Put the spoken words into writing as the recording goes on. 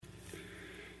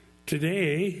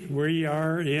Today, we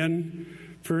are in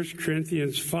 1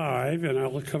 Corinthians 5, and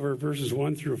I'll cover verses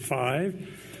 1 through 5.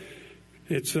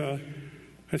 I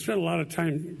spent a lot of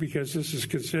time because this is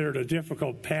considered a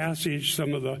difficult passage.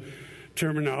 Some of the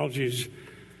terminologies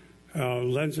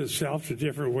lends itself to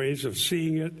different ways of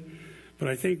seeing it, but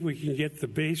I think we can get the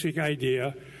basic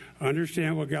idea,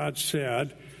 understand what God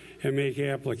said, and make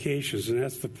applications, and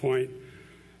that's the point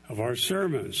of our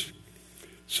sermons.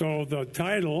 So the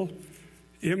title,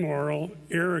 Immoral,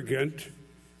 Arrogant,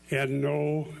 and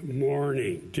No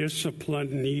Mourning,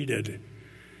 Discipline Needed.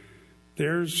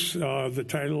 There's the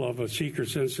title of a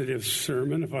seeker-sensitive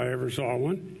sermon, if I ever saw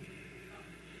one.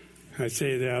 I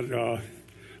say that a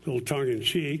little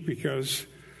tongue-in-cheek because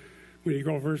when you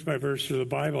go verse by verse through the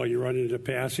Bible, you run into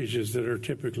passages that are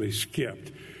typically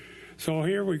skipped. So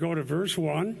here we go to verse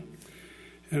 1,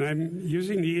 and I'm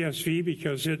using the ESV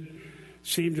because it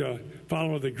seemed to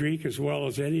follow the Greek as well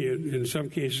as any. In some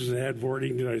cases, it had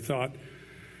wording that I thought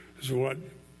was what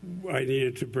I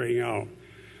needed to bring out.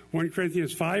 1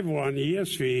 Corinthians 5:1,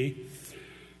 ESV,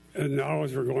 and now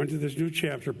as we're going to this new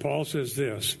chapter, Paul says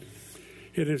this: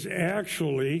 it is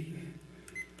actually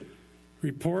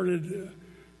reported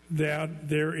that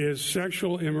there is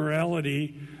sexual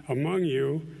immorality among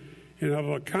you, and of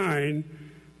a kind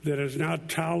that is not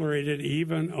tolerated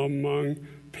even among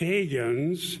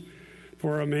pagans,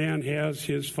 for a man has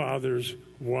his father's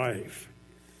wife.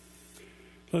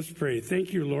 Let's pray.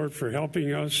 Thank you, Lord, for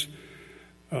helping us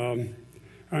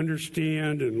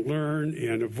understand and learn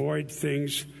and avoid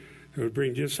things that would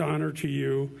bring dishonor to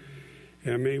you.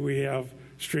 And may we have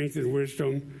strength and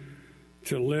wisdom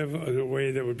to live in a way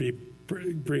that would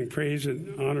bring praise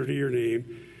and honor to your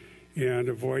name and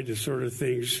avoid the sort of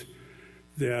things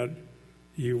that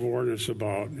you warn us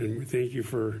about. And we thank you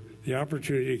for the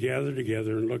opportunity to gather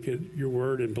together and look at your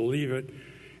word and believe it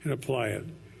and apply it.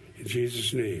 In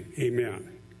Jesus' name, amen.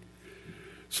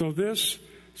 So this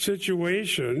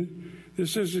situation,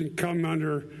 this doesn't come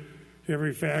under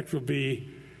every fact will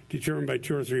be determined by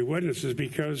 2 or 3 witnesses,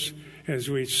 because as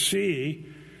we see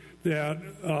that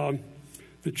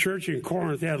the church in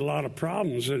Corinth had a lot of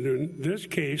problems, and in this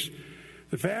case,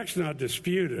 the fact's not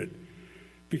disputed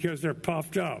because they're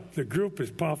puffed up. The group is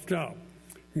puffed up,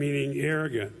 meaning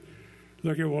arrogant.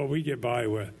 Look at what we get by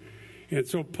with. And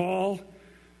so Paul,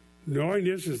 knowing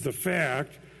this is the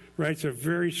fact, writes a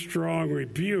very strong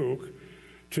rebuke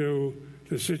to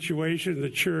the situation in the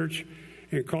church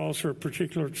and calls for a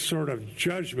particular sort of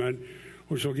judgment,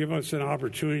 which will give us an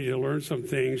opportunity to learn some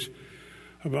things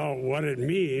about what it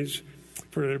means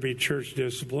for there to be church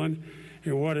discipline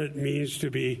and what it means to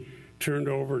be turned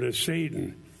over to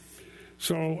Satan.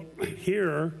 So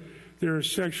here, there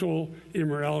is sexual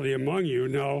immorality among you.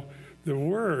 Now, the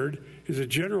word is a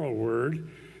general word.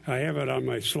 I have it on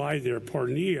my slide there,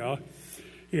 porneia,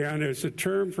 and it's a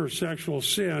term for sexual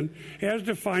sin as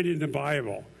defined in the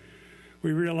Bible.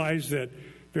 We realize that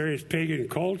various pagan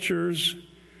cultures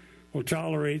will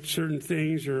tolerate certain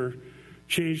things or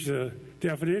change the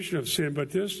definition of sin,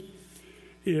 but this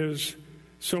is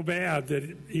so bad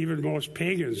that even most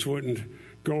pagans wouldn't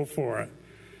go for it.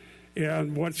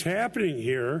 And what's happening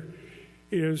here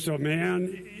is a man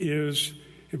is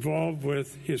involved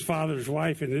with his father's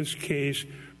wife, in this case,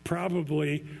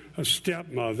 probably a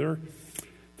stepmother.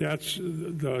 That's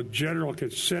the general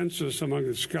consensus among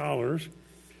the scholars.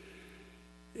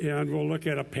 And we'll look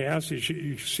at a passage.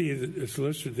 You see that it's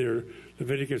listed there,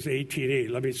 Leviticus 18:8.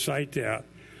 Let me cite that.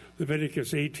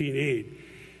 Leviticus 18:8.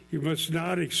 You must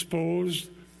not expose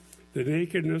the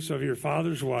nakedness of your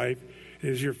father's wife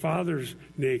as your father's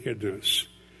nakedness.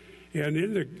 And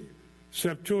in the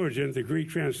Septuagint, the Greek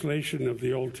translation of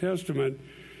the Old Testament,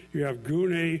 you have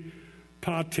gune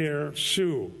pater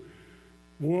su,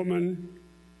 woman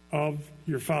of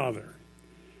your father.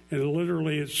 And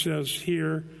literally it says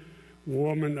here,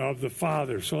 woman of the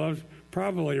father. So that's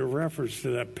probably a reference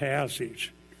to that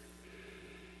passage.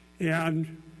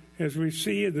 And as we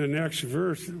see in the next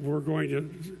verse, we're going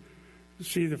to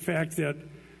see the fact that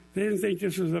they didn't think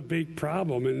this was a big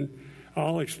problem, and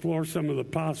I'll explore some of the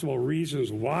possible reasons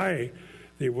why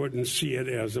they wouldn't see it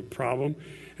as a problem.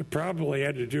 It probably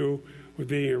had to do with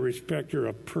being a respecter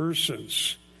of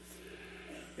persons.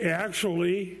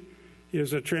 Actually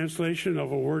is a translation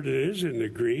of a word that is in the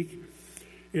Greek,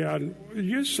 and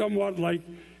used somewhat like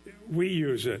we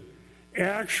use it.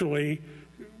 Actually,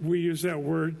 we use that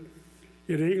word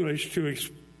in English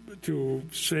to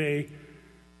say,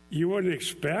 you wouldn't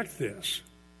expect this.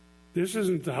 This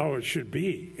isn't how it should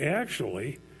be.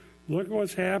 Actually, look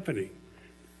what's happening.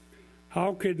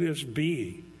 How could this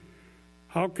be?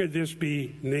 How could this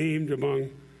be named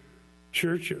among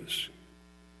churches?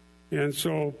 And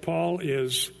so Paul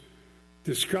is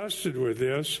disgusted with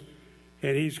this,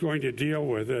 and he's going to deal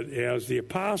with it as the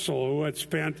apostle who had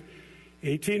spent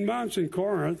 18 months in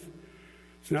Corinth.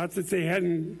 It's not that they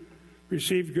hadn't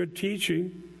received good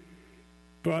teaching,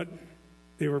 but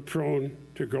they were prone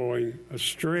to going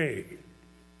astray.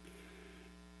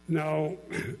 Now,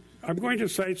 I'm going to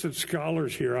cite some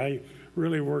scholars here. I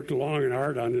really worked long and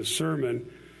hard on this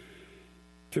sermon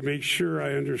to make sure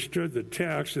I understood the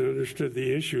text and understood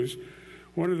the issues.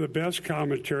 One of the best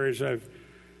commentaries I've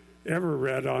ever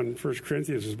read on 1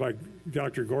 Corinthians is by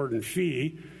Dr. Gordon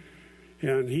Fee,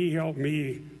 and he helped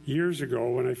me years ago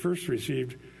when I first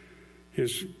received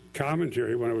his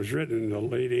commentary when it was written in the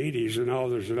late 80s, and now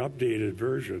there's an updated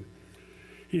version.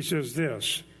 He says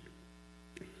this: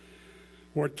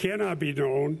 what cannot be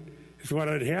known is what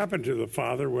had happened to the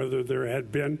father, whether there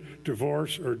had been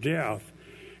divorce or death.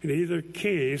 In either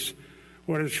case,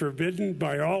 what is forbidden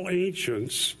by all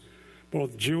ancients,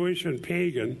 both Jewish and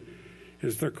pagan,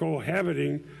 is the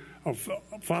cohabiting of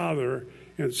father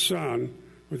and son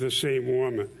with the same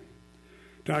woman.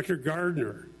 Dr.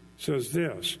 Gardner says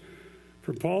this: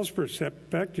 from Paul's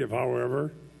perspective,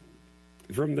 however,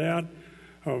 from that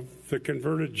of the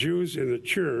converted Jews in the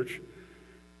church,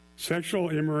 sexual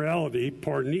immorality,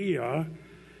 porneia,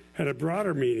 had a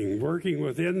broader meaning, working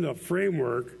within the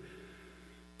framework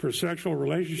for sexual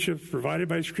relationships provided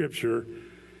by Scripture.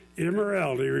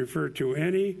 Immorality referred to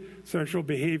any sexual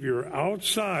behavior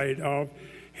outside of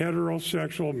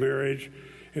heterosexual marriage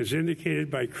as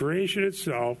indicated by creation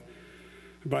itself,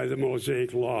 by the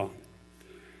Mosaic Law.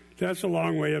 That's a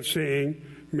long way of saying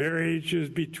marriage is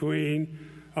between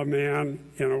a man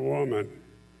and a woman,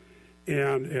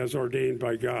 and as ordained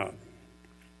by God.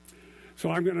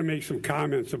 So I'm going to make some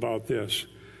comments about this.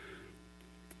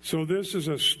 So this is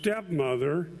a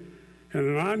stepmother and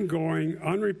an ongoing,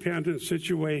 unrepentant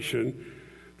situation.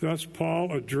 Thus,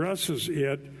 Paul addresses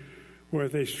it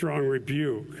with a strong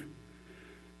rebuke.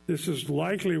 This is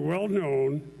likely well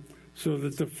known, so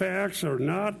that the facts are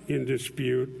not in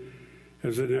dispute,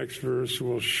 as the next verse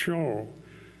will show.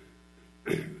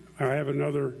 I have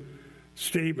another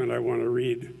statement I want to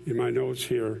read in my notes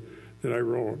here that I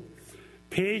wrote.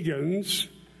 Pagans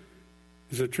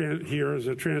here is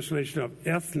a translation of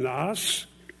ethnos,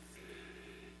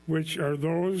 which are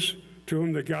those to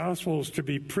whom the gospel is to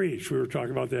be preached. We were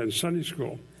talking about that in Sunday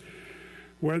school.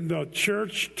 When the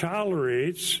church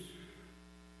tolerates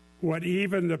what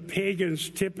even the pagans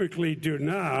typically do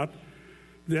not,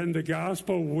 then the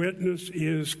gospel witness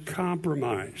is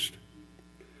compromised.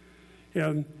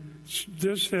 And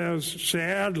this has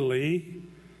sadly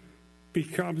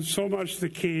become so much the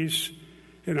case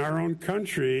in our own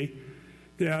country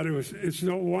that it's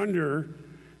no wonder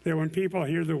that when people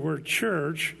hear the word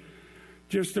church,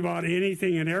 just about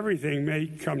anything and everything may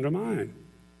come to mind.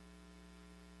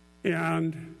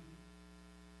 And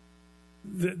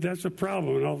that's a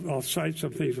problem, and I'll cite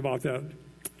some things about that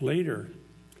later.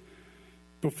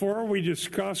 Before we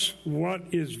discuss what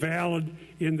is valid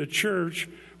in the church,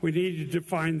 we need to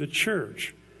define the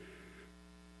church.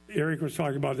 Eric was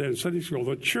talking about that in Sunday school.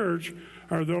 The church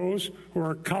are those who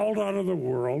are called out of the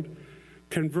world,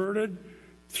 converted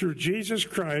through Jesus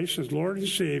Christ as Lord and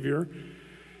Savior,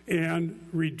 and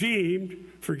redeemed,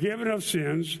 forgiven of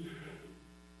sins,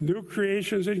 new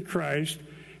creations in Christ,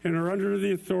 and are under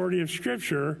the authority of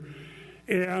Scripture.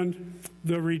 And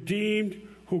the redeemed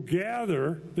who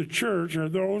gather the church are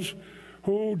those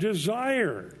who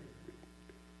desire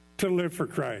to live for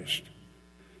Christ.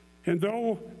 And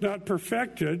though not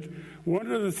perfected, one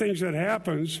of the things that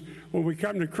happens when we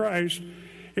come to Christ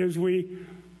is we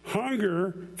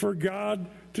hunger for God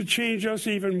to change us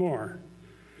even more,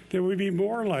 that we be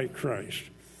more like Christ.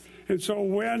 And so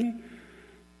when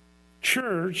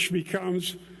church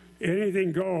becomes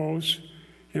anything goes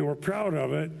and we're proud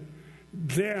of it,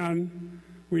 then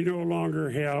we no longer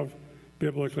have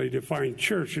biblically defined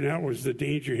church, and that was the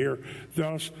danger here.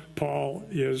 Thus, Paul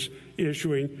is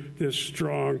issuing this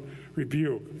strong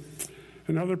rebuke.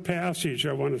 Another passage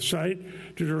I want to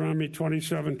cite, Deuteronomy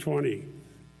 27:20.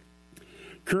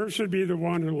 Cursed be the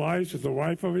one who lies with the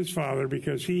wife of his father,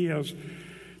 because he has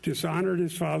dishonored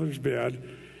his father's bed,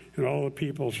 and all the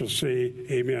people shall say,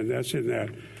 amen. That's in that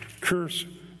curse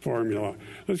formula.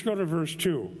 Let's go to verse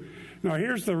 2. Now,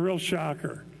 here's the real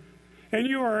shocker. And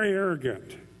you are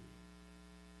arrogant.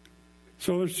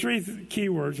 So there's three key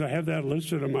words. I have that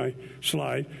listed on my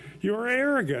slide. You are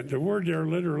arrogant. The word there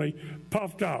literally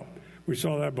puffed out. We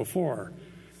saw that before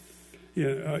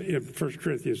in 1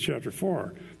 Corinthians chapter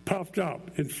 4. Puffed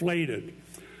up, inflated.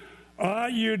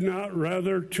 Ought you not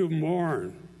rather to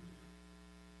mourn?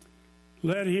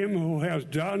 Let him who has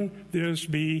done this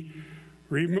be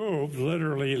removed,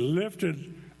 literally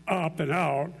lifted up and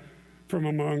out from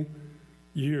among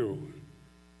you,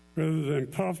 rather than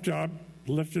puffed up,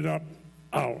 lifted up,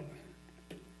 out.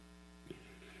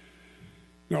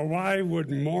 Now, why would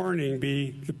mourning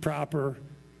be the proper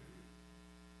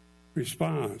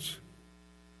response?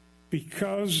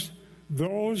 Because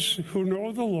those who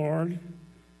know the Lord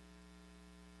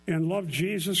and love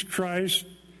Jesus Christ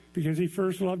because he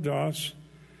first loved us,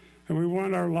 and we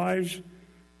want our lives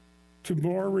to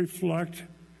more reflect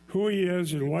who he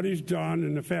is and what he's done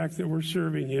and the fact that we're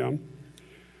serving him,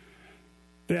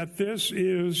 that this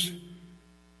is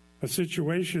a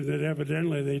situation that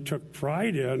evidently they took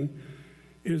pride in,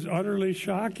 is utterly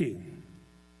shocking.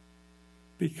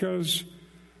 Because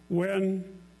when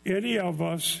any of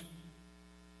us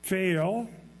fail,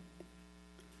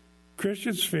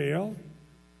 Christians fail,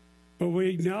 but we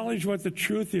acknowledge what the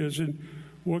truth is and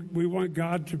what we want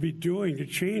God to be doing to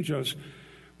change us,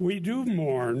 we do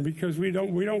mourn because we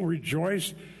don't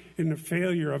rejoice in the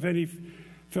failure of any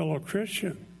fellow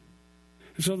Christian.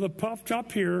 So the puffed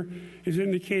up here is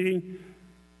indicating,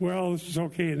 well, this is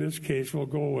okay in this case, we'll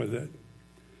go with it.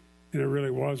 And it really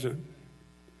wasn't.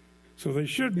 So they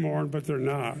should mourn, but they're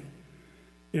not.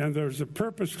 And there's a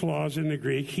purpose clause in the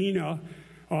Greek. Hina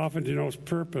often denotes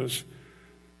purpose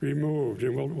removed,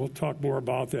 and we'll talk more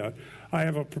about that. I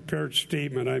have a prepared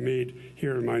statement I made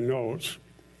here in my notes.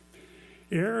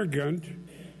 Arrogant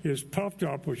is puffed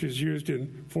up, which is used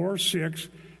in 4:6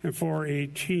 and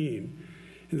 4:18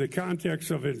 in the context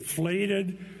of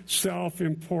inflated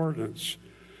self-importance.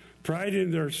 Pride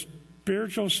in their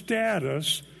spiritual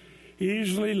status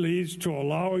easily leads to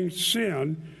allowing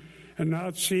sin and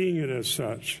not seeing it as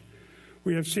such.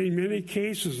 We have seen many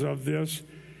cases of this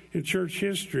in church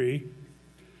history,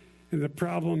 and the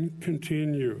problem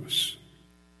continues.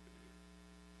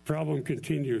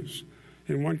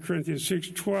 In 1 Corinthians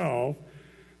 6:12,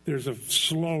 there's a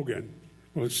slogan.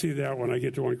 We'll see that when I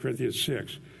get to 1 Corinthians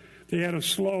 6. They had a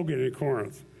slogan in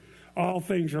Corinth. All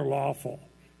things are lawful.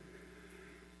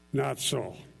 Not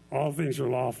so. All things are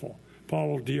lawful. Paul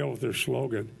will deal with their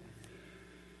slogan.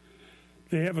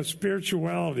 They have a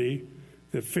spirituality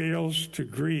that fails to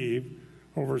grieve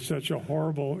over such a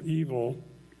horrible evil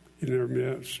in their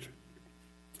midst.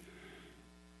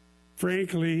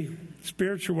 Frankly,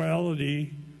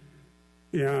 spirituality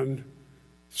and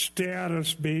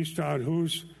status based on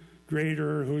who's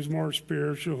greater, who's more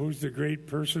spiritual, who's the great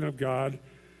person of God,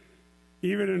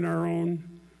 even in our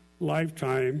own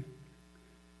lifetime,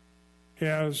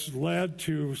 has led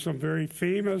to some very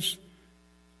famous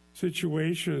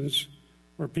situations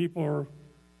where people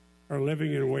are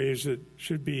living in ways that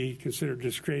should be considered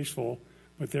disgraceful,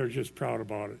 but they're just proud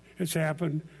about it. It's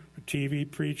happened with TV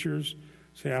preachers.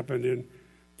 It's happened in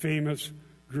famous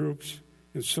groups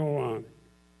and so on.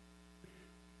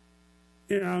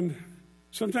 And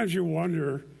sometimes you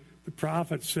wonder, the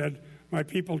prophet said, my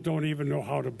people don't even know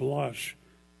how to blush.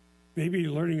 Maybe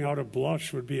learning how to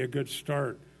blush would be a good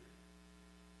start.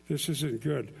 This isn't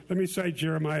good. Let me cite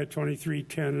Jeremiah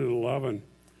 23:10 and 11.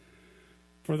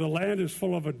 For the land is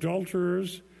full of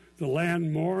adulterers. The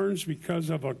land mourns because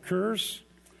of a curse.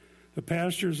 The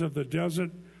pastures of the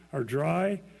desert are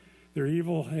dry. Their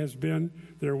evil has been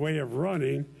their way of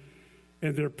running,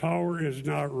 and their power is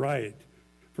not right.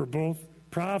 For both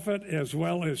prophet as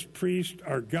well as priest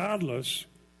are godless.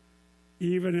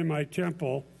 Even in my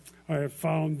temple I have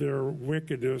found their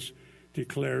wickedness,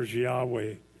 declares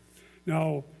Yahweh.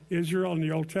 Now, Israel in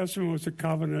the Old Testament was a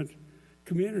covenant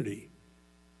community,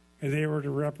 and they were to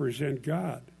represent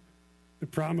God, the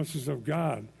promises of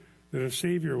God, that a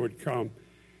Savior would come.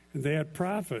 And they had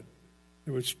prophet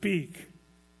that would speak.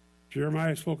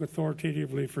 Jeremiah spoke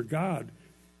authoritatively for God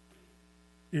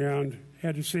and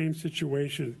had the same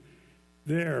situation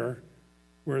there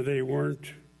where they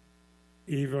weren't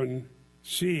even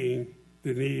seeing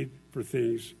the need for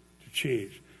things to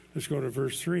change. Let's go to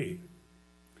verse 3.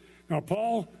 Now,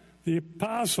 Paul, the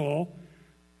apostle,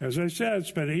 as I said,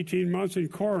 spent 18 months in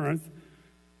Corinth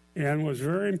and was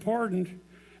very important.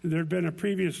 There had been a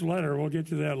previous letter. We'll get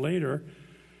to that later.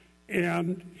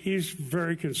 And he's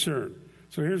very concerned.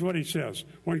 So here's what he says,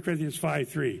 1 Corinthians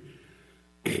 5:3.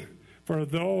 For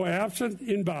though absent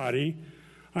in body,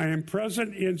 I am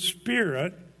present in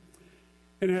spirit,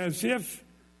 and as if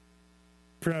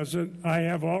present, I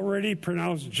have already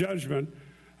pronounced judgment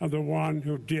of the one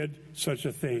who did such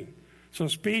a thing. So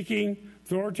speaking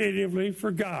authoritatively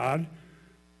for God,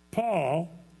 Paul,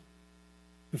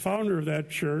 the founder of that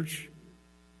church,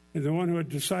 and the one who had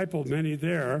discipled many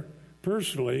there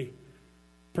personally,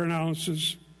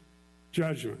 pronounces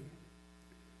judgment.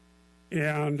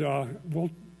 And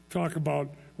we'll talk about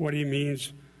what he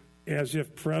means as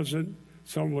if present.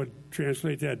 Some would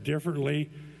translate that differently.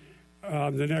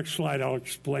 on the next slide, I'll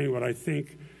explain what I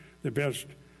think the best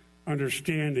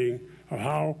understanding of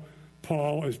how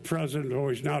Paul is present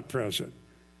or he's not present.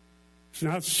 It's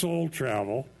not soul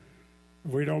travel.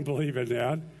 We don't believe in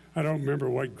that. I don't remember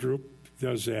what group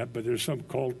does that, but there's some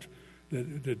cult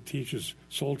that teaches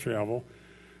soul travel.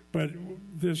 But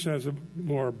this has a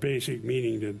more basic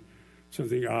meaning than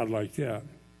something odd like that.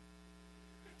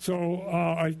 So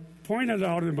I pointed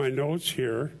out in my notes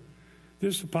here,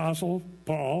 this apostle,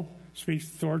 Paul, speaks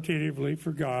authoritatively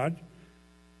for God.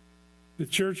 The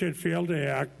church had failed to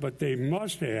act, but they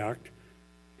must act.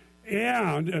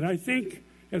 And I think,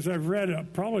 as I've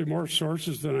read probably more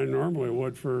sources than I normally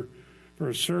would for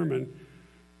a sermon,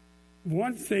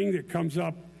 one thing that comes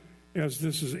up as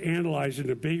this is analyzed in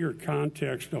the bigger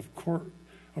context of 1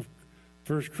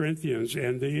 Corinthians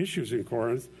and the issues in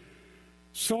Corinth,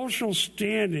 social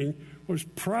standing was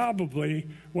probably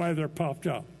why they're puffed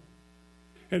up.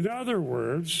 In other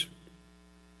words,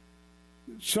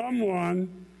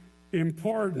 someone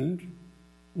important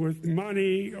with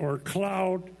money or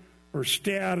clout or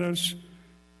status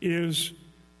is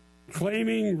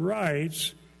claiming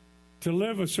rights to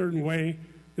live a certain way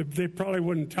that they probably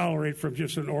wouldn't tolerate from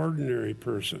just an ordinary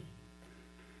person.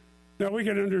 Now, we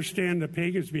can understand the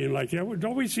pagans being like that.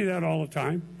 Don't we see that all the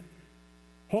time?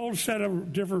 Whole set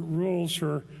of different rules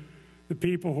for the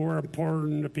people who are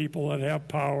important, the people that have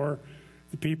power,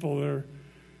 the people that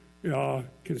are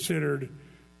considered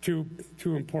too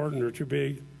important or too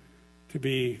big to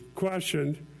be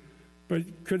questioned.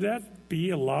 But could that be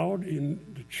allowed in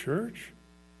the church?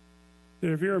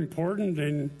 That if you're important,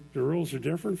 then the rules are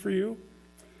different for you?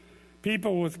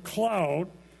 People with clout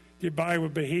get by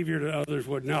with behavior that others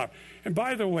would not. And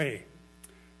by the way,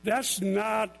 that's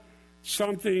not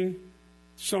something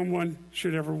someone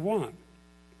should ever want.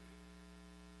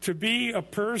 To be a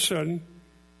person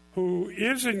who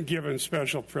isn't given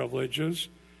special privileges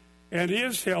and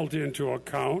is held into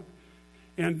account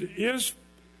and is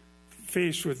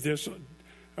faced with this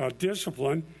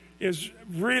discipline is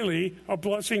really a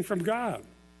blessing from God.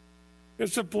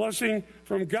 It's a blessing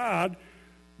from God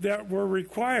that we're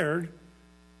required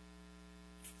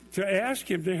to ask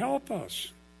Him to help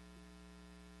us.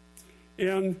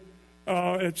 And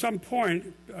at some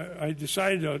point, I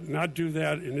decided to not do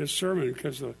that in this sermon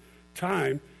because of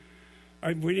time.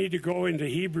 We need to go into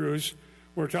Hebrews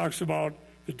where it talks about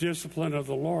the discipline of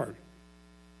the Lord.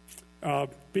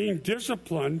 Being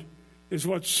disciplined is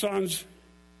what sons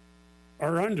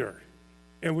are under,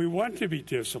 and we want to be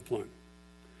disciplined.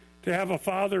 To have a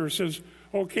father who says,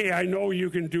 okay, I know you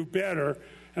can do better,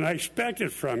 and I expect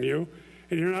it from you,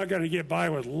 and you're not going to get by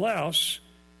with less,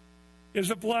 is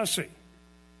a blessing.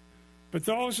 But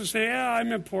those who say, yeah,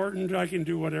 I'm important, I can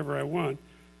do whatever I want,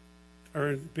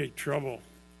 are in big trouble.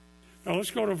 Now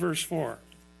let's go to verse 4.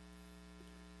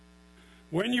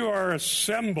 When you are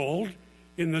assembled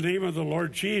in the name of the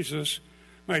Lord Jesus,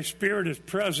 my spirit is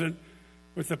present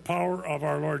with the power of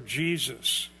our Lord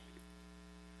Jesus.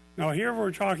 Now here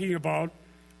we're talking about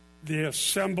the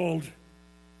assembled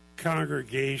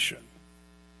congregation.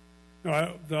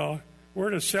 Now, the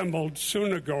word assembled,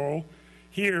 synagogue,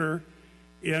 here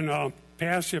in a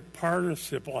passive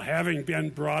participle, having been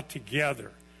brought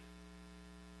together.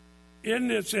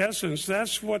 In its essence,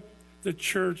 that's what the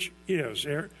church is.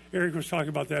 Eric was talking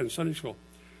about that in Sunday school.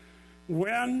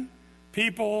 When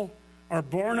people are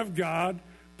born of God,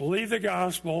 believe the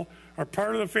gospel, are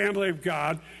part of the family of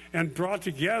God, and brought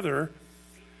together,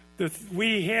 that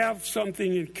we have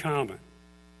something in common.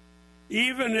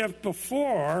 Even if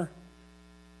before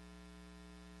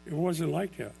it wasn't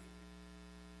like that.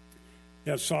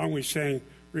 That song we sang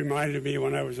reminded me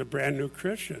when I was a brand new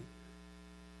Christian.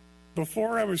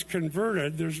 Before I was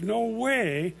converted, there's no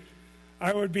way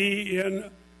I would be in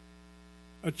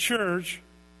a church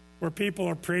where people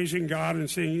are praising God and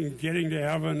singing, getting to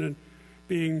heaven, and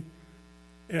being,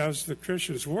 as the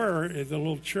Christians were, in the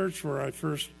little church where I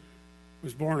first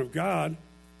was born of God.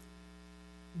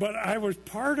 But I was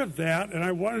part of that, and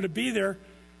I wanted to be there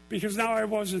because now I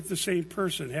wasn't the same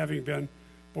person, having been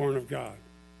born of God,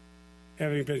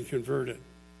 having been converted.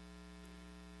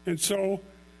 And so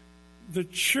the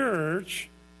church,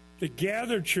 the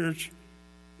gathered church,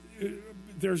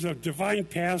 there's a divine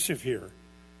passive here.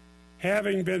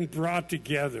 Having been brought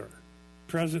together,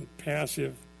 present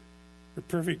passive, or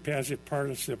perfect passive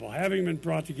participle, having been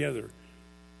brought together.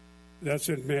 That's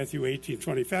in Matthew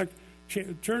 18:20. In fact,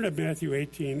 turn to Matthew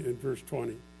 18 and verse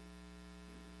 20.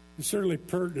 It's certainly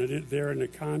pertinent there in the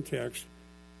context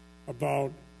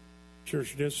about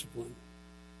church discipline.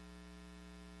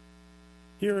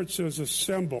 Here it says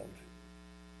assembled,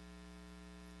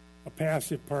 a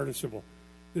passive participle.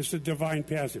 This is a divine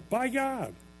passive. By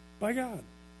God. by God.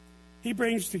 He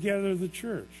brings together the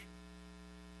church.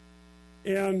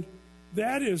 And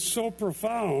that is so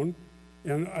profound,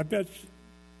 and I bet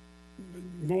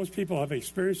most people have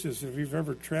experienced this if you've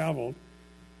ever traveled.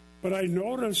 But I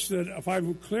noticed that if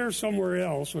I'm clear somewhere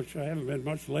else, which I haven't been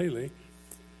much lately,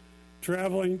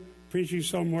 traveling, preaching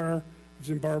somewhere, I was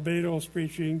in Barbados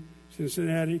preaching,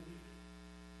 Cincinnati,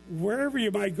 wherever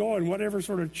you might go and whatever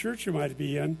sort of church you might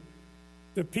be in,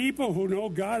 the people who know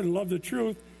God and love the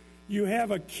truth, you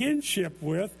have a kinship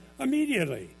with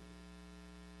immediately,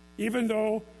 even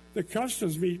though the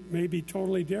customs may be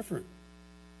totally different.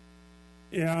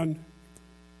 And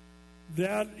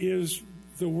that is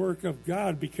the work of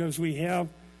God, because we have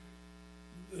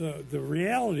the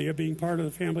reality of being part of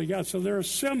the family of God. So they're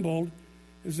assembled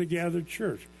as a gathered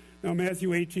church. Now, Matthew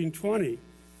 18:20,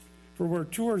 for where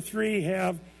two or three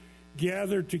have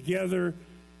gathered together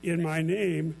in my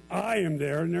name, I am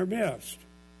there in their midst.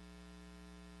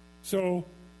 So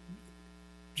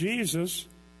Jesus,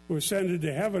 who ascended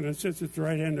to heaven and sits at the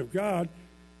right hand of God,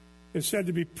 is said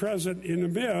to be present in the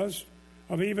midst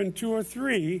of even two or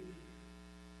three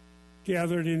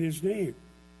gathered in his name.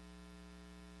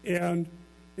 And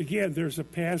again, there's a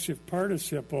passive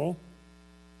participle.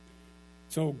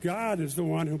 So God is the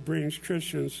one who brings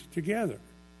Christians together,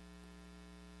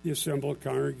 the assembled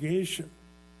congregation.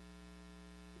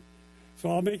 So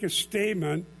I'll make a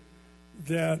statement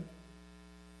that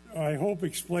I hope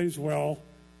explains well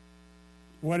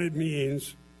what it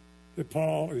means that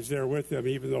Paul is there with them,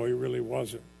 even though he really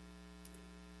wasn't.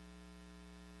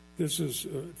 This is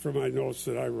from my notes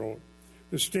that I wrote.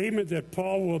 The statement that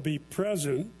Paul will be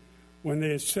present when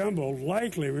they assemble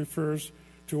likely refers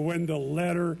to when the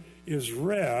letter is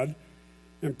read,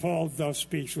 and Paul thus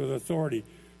speaks with authority.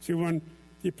 See, when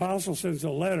the apostle sends a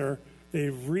letter, they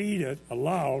read it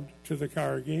aloud to the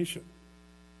congregation.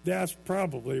 That's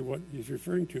probably what he's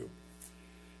referring to.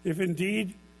 If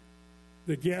indeed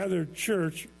the gathered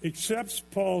church accepts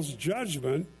Paul's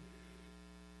judgment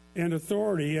and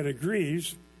authority and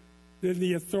agrees, then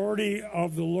the authority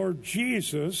of the Lord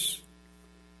Jesus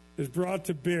is brought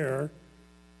to bear,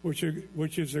 which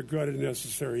is a good and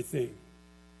necessary thing.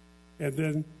 And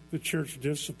then the church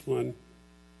discipline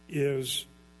is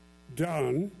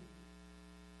done,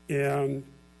 and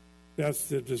that's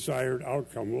the desired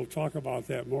outcome. We'll talk about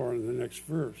that more in the next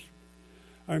verse.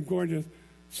 I'm going to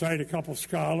cite a couple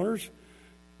scholars.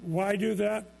 Why do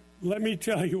that? Let me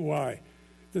tell you why.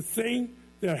 The thing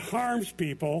that harms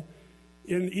people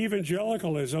in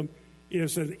evangelicalism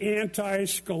is an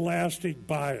anti-scholastic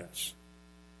bias.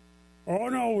 Oh,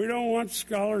 no, we don't want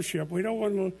scholarship. We don't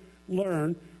want to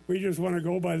learn. We just want to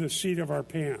go by the seat of our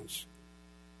pants.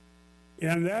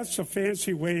 And that's a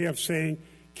fancy way of saying,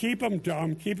 keep them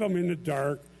dumb, keep them in the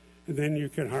dark, and then you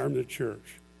can harm the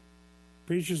church.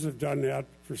 Preachers have done that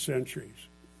for centuries.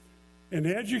 An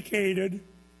educated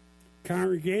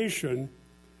congregation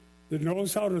that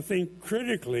knows how to think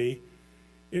critically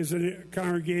is a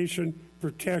congregation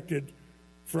protected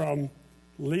from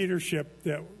leadership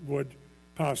that would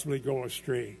possibly go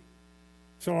astray.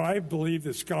 So I believe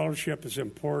that scholarship is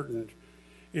important,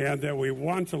 and that we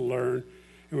want to learn,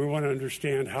 and we want to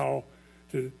understand how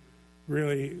to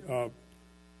really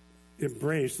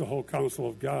embrace the whole counsel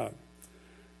of God.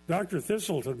 Dr.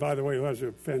 Thistleton, by the way, who has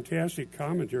a fantastic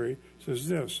commentary, says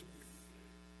this: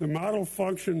 the model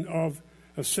function of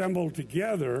assembled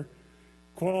together,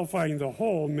 qualifying the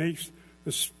whole, makes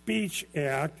the speech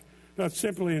act not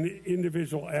simply an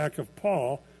individual act of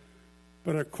Paul,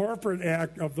 but a corporate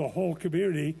act of the whole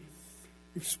community,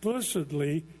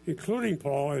 explicitly including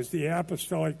Paul as the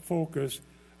apostolic focus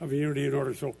of unity and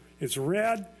order. So it's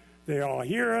read, they all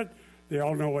hear it, they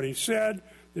all know what he said,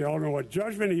 they all know what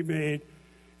judgment he made,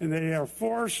 and they are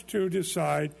forced to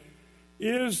decide,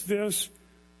 is this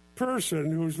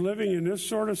person who's living in this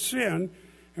sort of sin,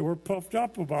 and we're puffed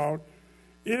up about,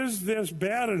 is this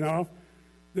bad enough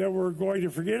that we're going to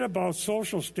forget about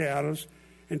social status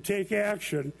and take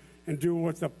action and do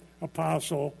what the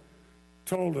apostle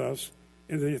told us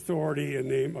in the authority and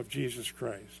name of Jesus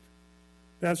Christ?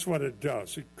 That's what it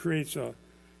does. It creates a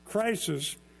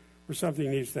crisis where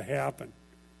something needs to happen.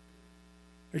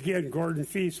 Again, Gordon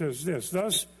Fee says this: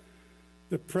 thus,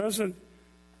 the present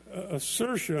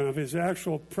assertion of his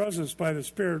actual presence by the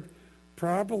Spirit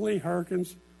probably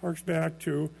harks back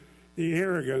to the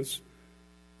arrogance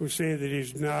who say that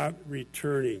he's not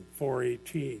returning,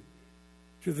 4:18.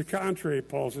 To the contrary,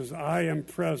 Paul says, I am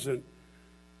present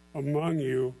among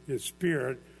you in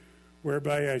spirit,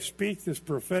 whereby I speak this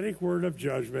prophetic word of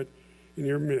judgment in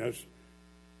your midst,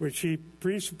 which he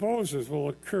presupposes will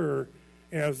occur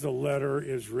as the letter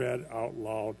is read out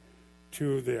loud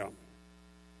to them.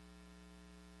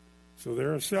 So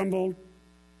they're assembled.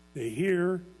 They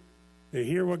hear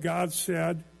what God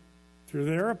said through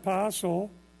their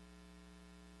apostle,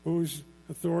 whose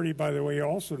authority, by the way, you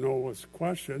also know was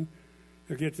questioned.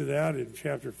 You'll get to that in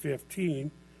chapter 15.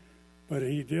 But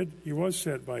he was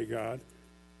sent by God,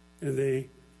 and they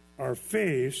are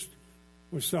faced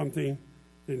with something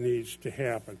that needs to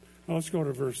happen. Now let's go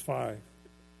to verse 5.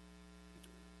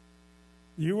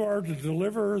 You are to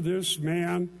deliver this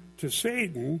man to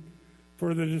Satan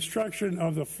for the destruction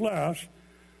of the flesh,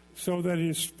 so that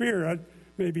his spirit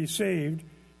may be saved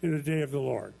in the day of the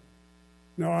Lord.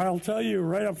 Now, I'll tell you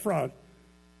right up front,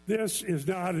 this is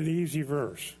not an easy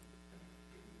verse.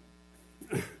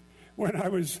 When I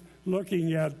was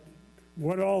looking at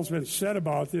what all's been said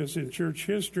about this in church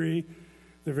history,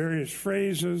 the various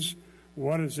phrases,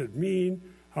 what does it mean,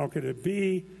 how could it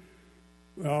be,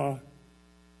 how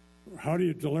do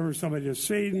you deliver somebody to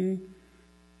Satan?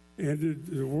 And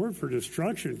the word for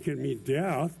destruction can mean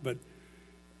death, but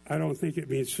I don't think it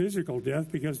means physical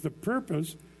death, because the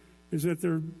purpose is that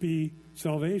there be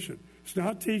salvation. It's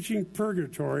not teaching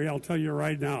purgatory, I'll tell you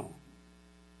right now.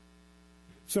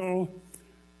 So,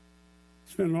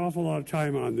 spent an awful lot of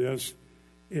time on this,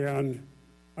 and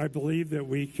I believe that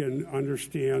we can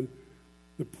understand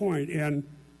the point. And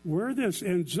where this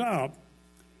ends up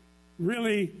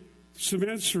really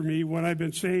cements for me what I've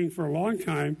been saying for a long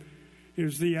time,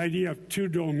 is the idea of two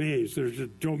domains. There's a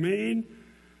domain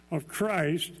of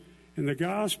Christ in the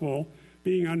gospel,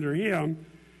 being under him,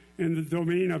 and the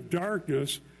domain of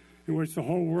darkness in which the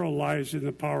whole world lies in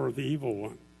the power of the evil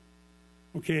one.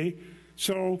 Okay?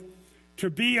 So, to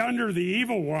be under the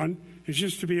evil one is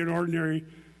just to be an ordinary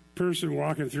person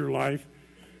walking through life.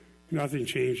 Nothing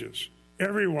changes.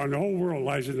 Everyone, the whole world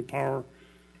lies in the power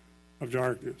of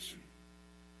darkness.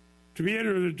 To be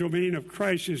under the domain of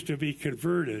Christ is to be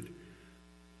converted.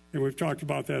 And we've talked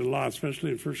about that a lot,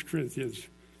 especially in 1 Corinthians.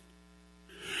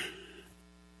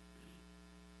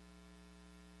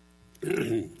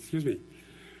 Excuse me.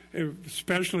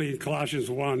 Especially in Colossians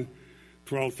 1,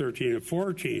 12, 13, and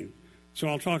 14. So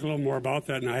I'll talk a little more about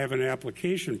that, and I have an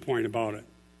application point about it.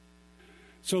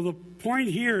 So the point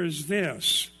here is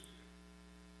this.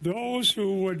 Those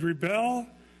who would rebel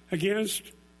against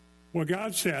what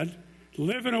God said,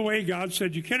 live in a way God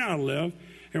said you cannot live,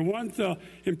 and want the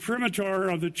imprimatur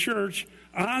of the church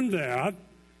on that,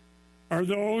 are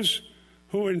those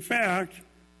who, in fact,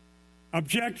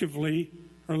 objectively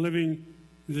are living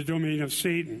in the domain of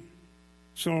Satan.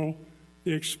 So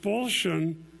the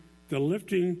expulsion, the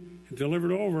lifting, and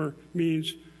delivered over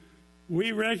means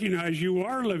we recognize you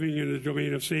are living in the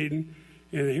domain of Satan,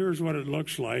 and here's what it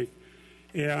looks like.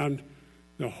 And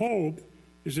the hope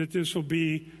is that this will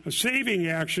be a saving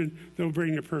action that will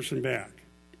bring the person back.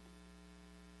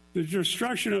 The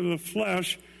destruction of the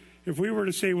flesh, if we were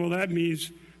to say, well, that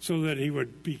means so that he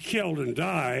would be killed and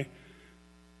die,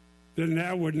 then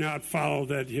that would not follow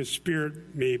that his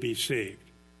spirit may be saved.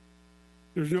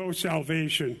 There's no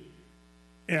salvation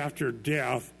after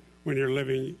death when you're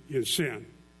living in sin.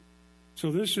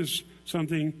 So this is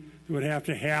something that would have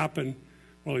to happen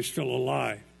while he's still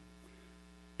alive.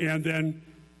 And then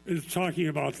it's talking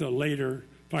about the later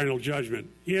final judgment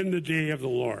in the day of the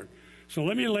Lord. So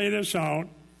let me lay this out,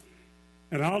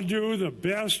 and I'll do the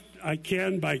best I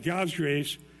can by God's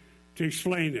grace to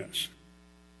explain this.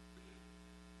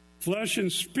 Flesh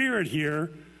and spirit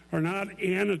here are not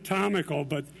anatomical,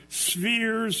 but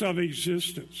spheres of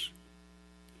existence.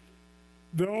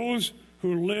 Those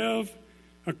who live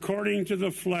according to the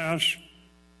flesh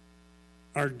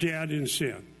are dead in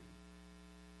sin.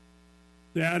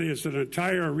 That is an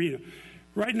entire arena.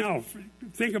 Right now,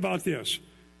 think about this.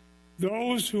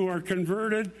 Those who are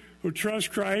converted, who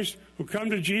trust Christ, who come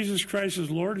to Jesus Christ as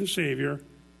Lord and Savior,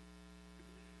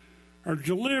 are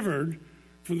delivered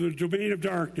from the domain of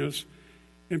darkness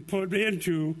and put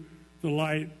into the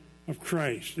light of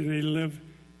Christ, and they live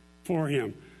for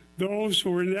him. Those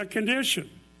who are in that condition,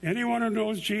 anyone who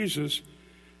knows Jesus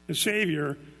as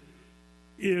Savior,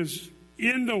 is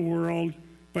in the world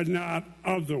but not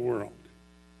of the world.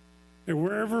 And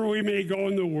wherever we may go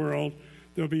in the world,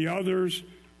 there'll be others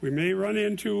we may run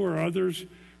into, or others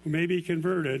who may be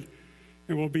converted,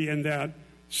 and we'll be in that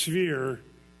sphere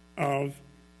of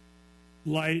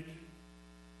light,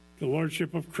 the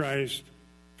Lordship of Christ,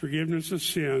 forgiveness of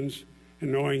sins,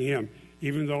 and knowing him,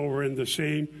 even though we're in the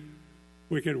same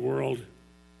wicked world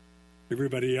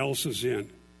everybody else is in.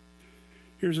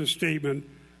 Here's a statement,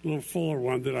 a little fuller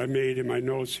one that I made in my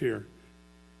notes here.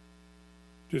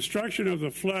 Destruction of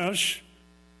the flesh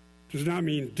does not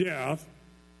mean death,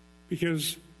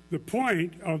 because the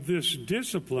point of this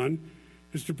discipline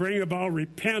is to bring about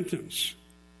repentance.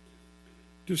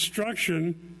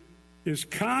 Destruction is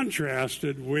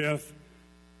contrasted with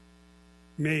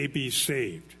may be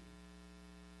saved.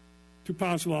 Two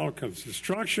possible outcomes: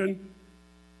 destruction,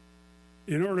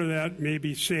 in order that may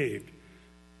be saved.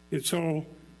 And so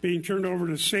being turned over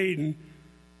to Satan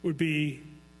would be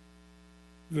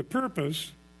the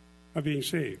purpose of being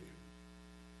saved.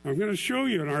 I'm going to show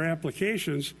you in our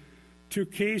applications two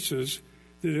cases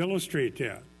that illustrate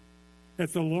that.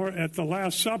 At the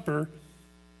Last Supper,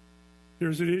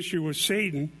 there's an issue with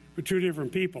Satan with two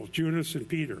different people, Judas and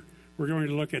Peter. We're going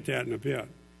to look at that in a bit.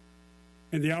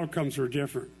 And the outcomes were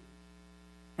different.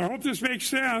 I hope this makes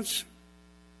sense.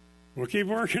 We'll keep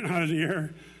working on it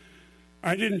here.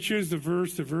 I didn't choose the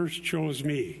verse chose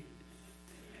me.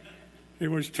 It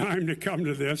was time to come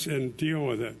to this and deal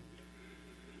with it.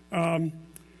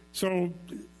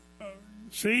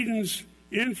 Satan's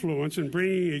influence in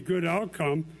bringing a good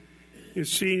outcome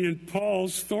is seen in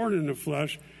Paul's thorn in the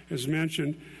flesh, as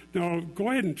mentioned. Now, go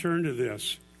ahead and turn to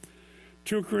this.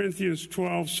 2 Corinthians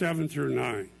 12, 7 through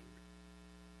 9.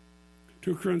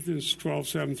 2 Corinthians 12,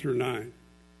 7 through 9.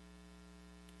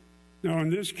 Now, in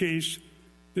this case,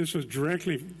 this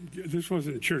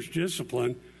wasn't church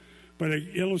discipline, but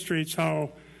it illustrates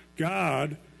how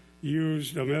God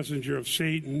used a messenger of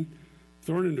Satan,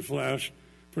 thorn in the flesh,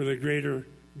 for the greater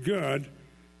good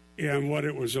and what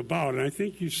it was about. And I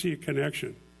think you see a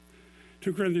connection.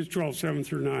 2 Corinthians 12, 7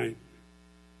 through 9.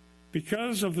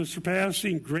 Because of the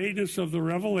surpassing greatness of the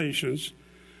revelations,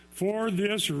 for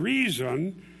this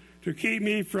reason, to keep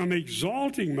me from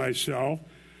exalting myself,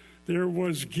 there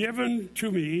was given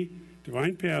to me,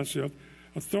 divine passive,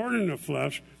 a thorn in the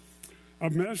flesh, a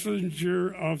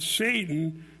messenger of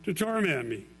Satan to torment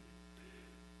me.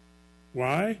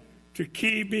 Why? To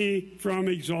keep me from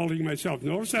exalting myself.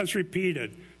 Notice that's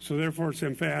repeated, so therefore it's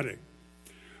emphatic.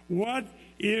 What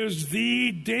is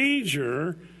the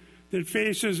danger that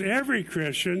faces every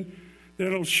Christian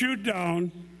that'll shoot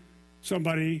down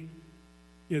somebody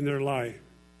in their life?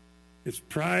 It's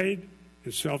pride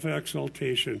and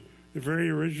self-exaltation, the very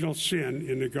original sin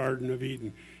in the Garden of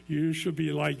Eden. You shall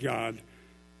be like God.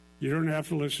 You don't have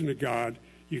to listen to God.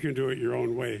 You can do it your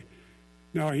own way.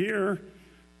 Now here,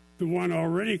 the one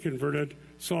already converted,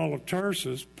 Saul of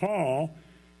Tarsus, Paul,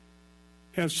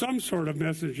 has some sort of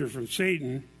messenger from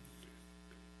Satan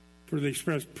for the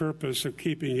express purpose of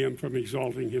keeping him from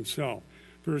exalting himself.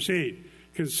 Verse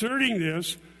 8, concerning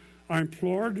this, I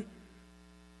implored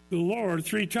the Lord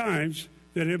 3 times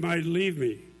that it might leave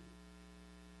me.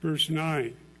 Verse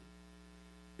 9,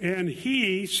 and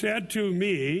he said to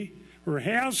me, or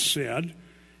has said,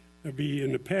 that'd be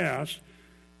in the past,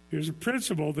 here's a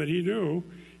principle that he knew,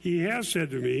 he has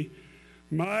said to me,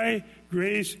 my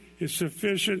grace is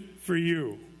sufficient for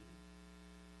you.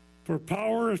 For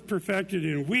power is perfected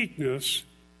in weakness.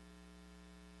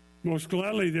 Most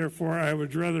gladly, therefore, I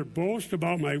would rather boast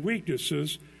about my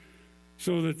weaknesses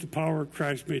so that the power of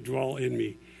Christ may dwell in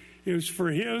me. It was for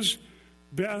his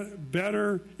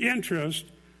better interest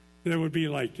that it would be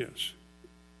like this.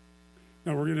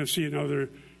 Now, we're going to see another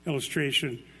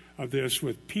illustration of this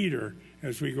with Peter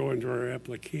as we go into our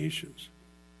applications.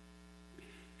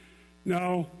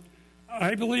 Now,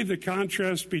 I believe the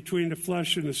contrast between the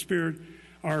flesh and the spirit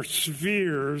are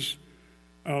spheres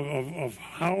of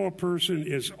how a person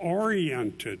is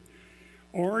oriented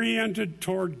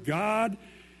toward God,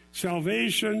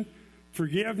 salvation,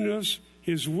 forgiveness,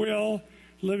 his will,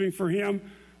 living for him,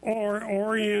 or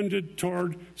oriented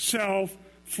toward self,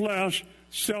 flesh,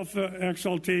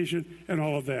 self-exaltation, and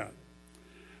all of that.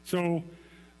 So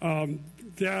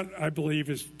that, I believe,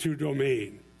 is 2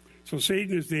 domain. So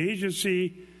Satan is the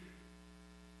agency.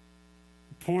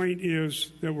 The point is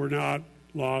that we're not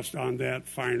lost on that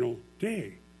final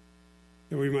day,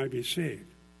 that we might be saved.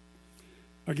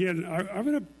 Again, I'm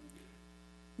going to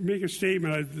make a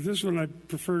statement. This one I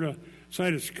prefer to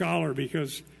cite a scholar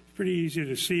because it's pretty easy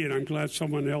to see, and I'm glad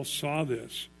someone else saw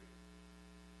this.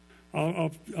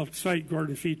 I'll cite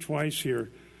Gordon Fee twice here.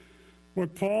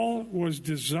 What Paul was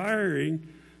desiring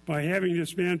by having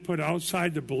this man put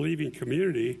outside the believing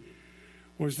community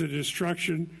was the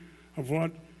destruction of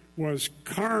what was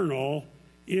carnal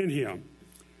in him,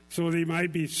 so that he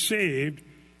might be saved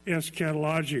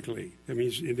eschatologically. That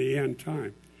means in the end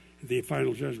time, in the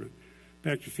final judgment.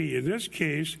 Back to Fee. In this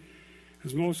case,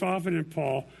 as most often in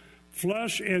Paul,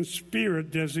 flesh and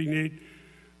spirit designate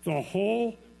the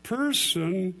whole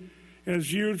person as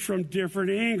viewed from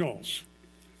different angles.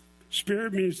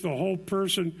 Spirit means the whole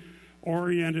person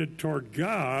oriented toward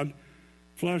God.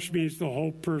 Flesh means the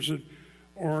whole person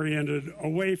oriented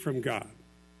away from God.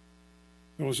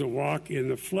 Those that walk in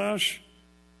the flesh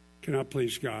cannot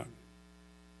please God.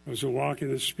 Those that walk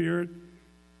in the Spirit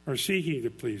are seeking to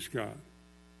please God.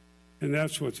 And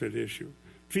that's what's at issue.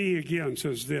 Fee again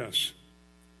says this.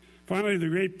 Finally, the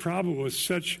great problem with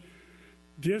such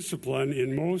discipline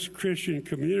in most Christian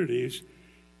communities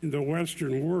in the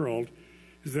Western world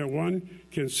is that one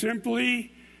can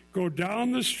simply go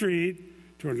down the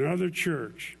street to another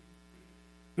church.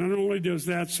 Not only does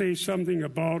that say something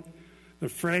about the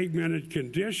fragmented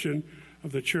condition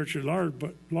of the church at large,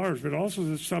 but also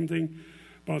says something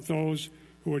about those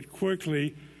who would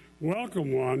quickly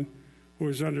welcome one who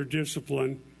is under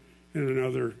discipline in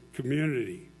another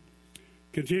community.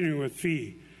 Continuing with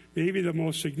fee, maybe the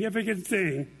most significant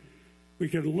thing we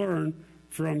can learn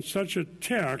from such a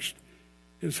text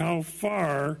is how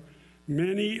far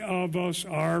many of us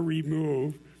are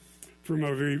removed from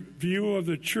a view of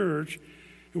the church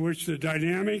in which the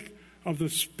dynamic of the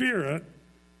Spirit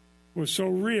was so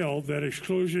real that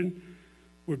exclusion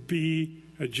would be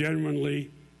a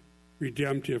genuinely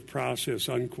redemptive process,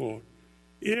 unquote.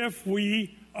 If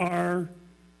we are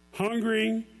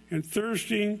hungering and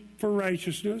thirsting for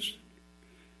righteousness,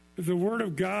 if the Word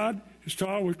of God is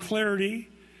taught with clarity,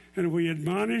 and we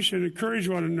admonish and encourage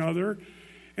one another,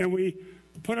 and we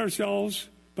put ourselves,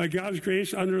 by God's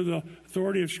grace, under the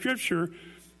authority of Scripture,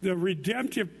 the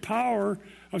redemptive power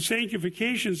of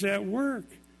sanctification is at work.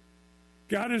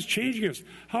 God is changing us.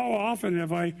 How often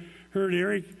have I heard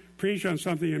Eric preach on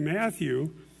something in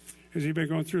Matthew, as he's been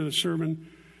going through the sermon,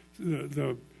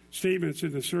 the statements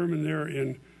in the sermon there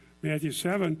in Matthew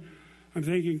 7, I'm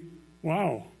thinking,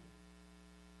 wow,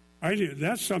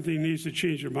 that's something that needs to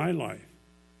change in my life.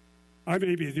 I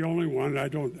may be the only one, I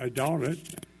doubt it.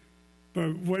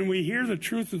 But when we hear the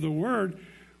truth of the Word,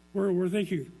 we're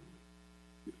thinking,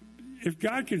 if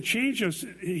God can change us,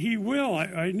 He will.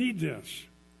 I need this.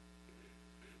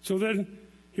 So then,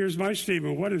 here's my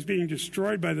statement. What is being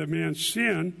destroyed by the man's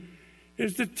sin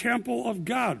is the temple of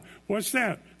God. What's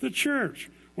that? The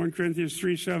church. 1 Corinthians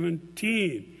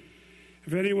 3:17.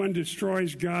 If anyone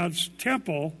destroys God's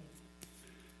temple,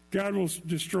 God will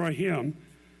destroy him.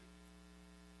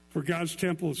 For God's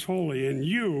temple is holy, and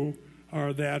you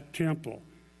are that temple.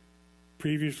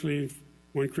 Previously,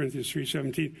 1 Corinthians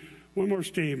 3:17. One more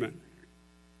statement.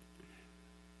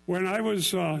 When I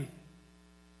was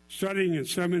studying in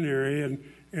seminary, and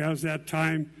as that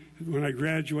time, when I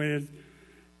graduated,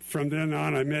 from then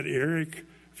on, I met Eric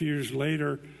a few years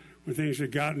later when things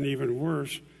had gotten even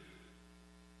worse.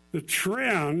 The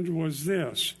trend was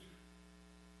this,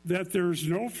 that there's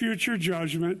no future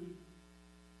judgment.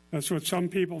 That's what some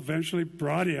people eventually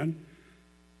brought in.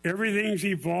 Everything's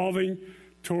evolving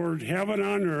toward heaven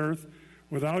on earth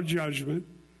without judgment.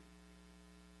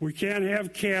 We can't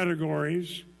have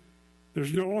categories.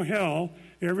 There's no hell.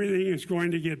 Everything is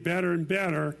going to get better and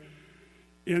better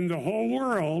in the whole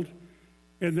world.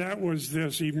 And that was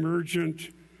this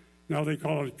emergent, now they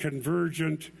call it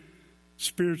convergent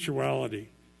spirituality.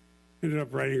 Ended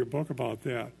up writing a book about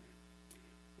that.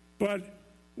 But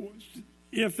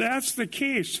if that's the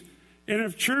case, and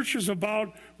if church is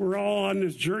about, we're all on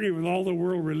this journey with all the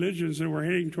world religions and we're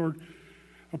heading toward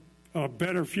a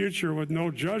better future with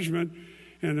no judgment,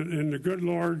 and the good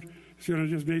Lord is going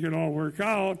to just make it all work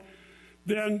out,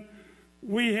 then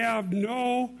we have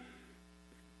no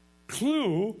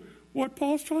clue what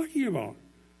Paul's talking about.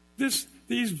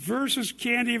 These verses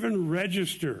can't even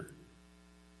register.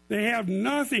 They have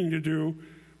nothing to do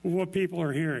with what people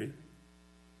are hearing.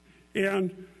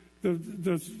 And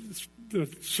the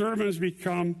sermons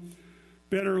become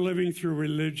better living through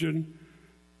religion,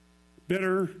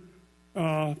 better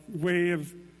way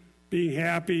of being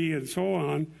happy, and so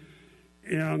on.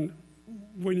 And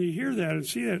when you hear that and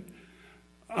see that,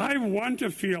 I want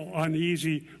to feel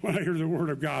uneasy when I hear the Word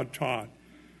of God taught,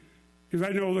 because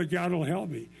I know that God will help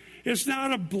me. It's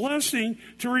not a blessing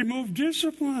to remove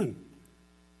discipline.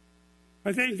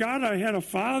 I thank God I had a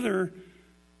father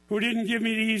who didn't give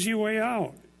me the easy way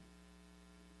out.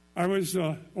 I was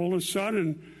the oldest son,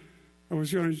 and I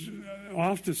was going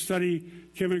off to study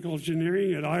chemical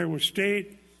engineering at Iowa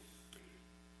State.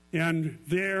 And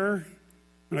there,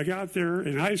 when I got there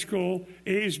in high school,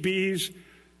 A's, B's,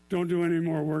 don't do any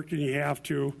more work than you have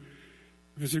to.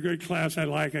 If it's a good class I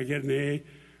like, I get an A. If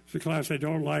it's a class I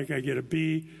don't like, I get a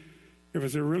B. If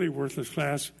it's a really worthless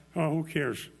class, who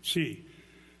cares? C.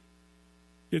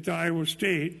 Get to Iowa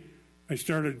State, I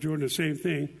started doing the same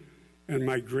thing, and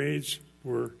my grades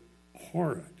were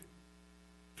horrid.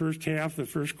 First half, the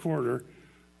first quarter,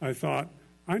 I thought,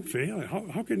 I'm failing.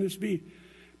 How can this be?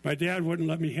 My dad wouldn't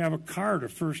let me have a car the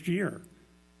first year.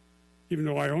 Even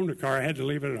though I owned a car, I had to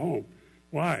leave it at home.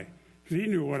 Why? Because he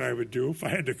knew what I would do if I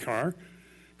had the car,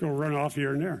 go run off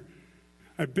here and there.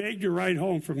 I begged to ride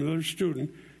home from another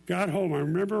student, got home. I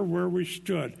remember where we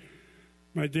stood.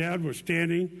 My dad was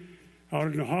standing out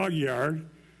in the hog yard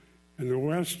in the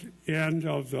west end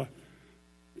of the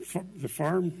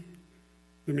farm,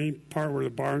 the main part where the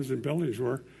barns and buildings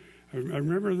were. I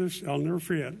remember this, I'll never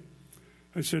forget.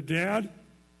 I said, Dad,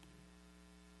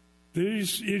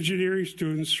 these engineering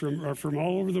students are from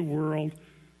all over the world.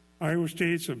 Iowa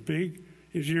State's a big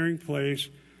engineering place.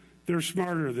 They're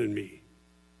smarter than me.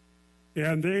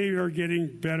 And they are getting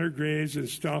better grades and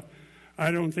stuff.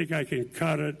 I don't think I can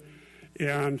cut it.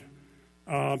 And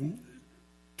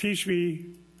teach me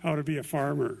how to be a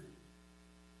farmer.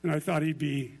 And I thought he'd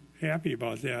be happy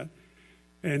about that.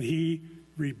 And he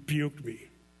rebuked me.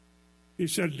 He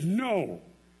said, no,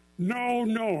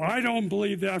 I don't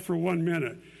believe that for 1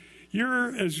 minute.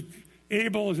 You're as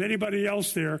able as anybody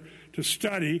else there to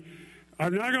study.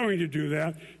 I'm not going to do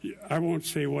that. I won't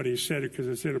say what he said because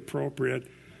it's inappropriate.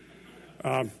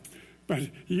 But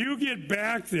you get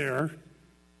back there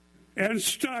and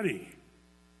study.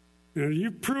 And you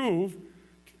prove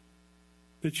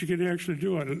that you can actually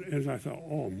do it. And I thought,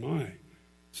 oh, my.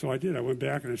 So I did. I went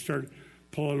back and I started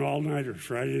pulling all-nighters,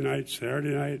 Friday night,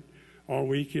 Saturday night, all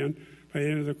weekend. By the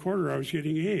end of the quarter, I was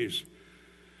getting A's.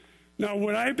 Now,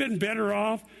 would I have been better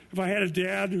off if I had a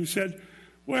dad who said,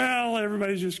 well,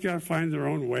 everybody's just got to find their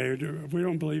own way. We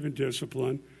don't believe in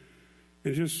discipline.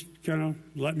 And just kind of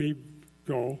let me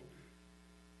go.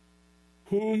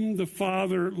 Whom the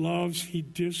Father loves, he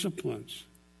disciplines.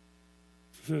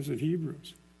 It says in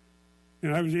Hebrews.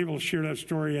 And I was able to share that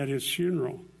story at his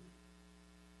funeral.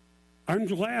 I'm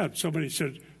glad somebody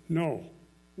said, no,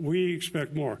 we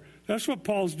expect more. That's what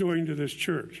Paul's doing to this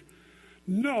church.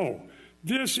 No,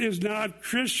 this is not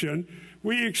Christian.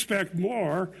 We expect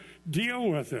more. Deal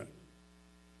with it.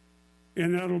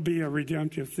 And that'll be a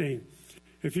redemptive thing.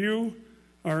 If you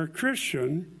are a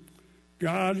Christian,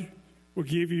 God will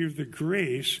give you the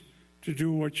grace to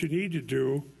do what you need to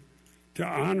do to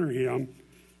honor him.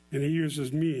 And he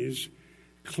uses means,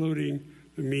 including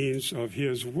the means of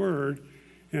his word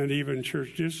and even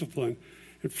church discipline.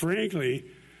 And frankly,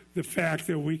 the fact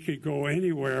that we could go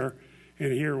anywhere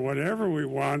and hear whatever we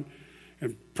want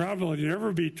and probably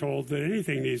never be told that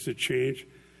anything needs to change,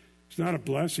 it's not a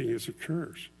blessing, it's a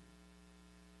curse.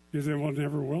 Because it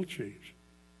never will change.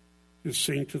 Just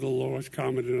sink to the lowest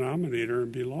common denominator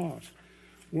and be lost.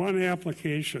 One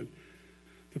application.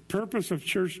 The purpose of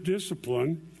church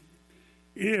discipline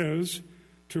is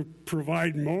to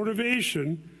provide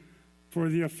motivation for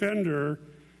the offender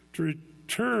to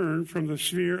return from the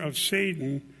sphere of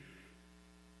Satan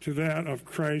to that of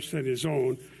Christ and his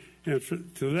own. And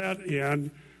to that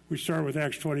end, we start with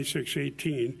Acts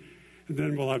 26:18, and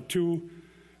then we'll have two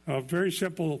very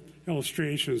simple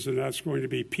illustrations, and that's going to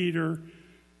be Peter,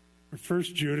 or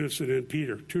first Judas, and then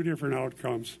Peter. Two different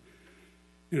outcomes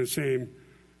in the same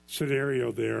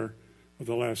scenario there of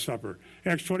the Last Supper.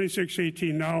 Acts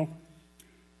 26:18. Now,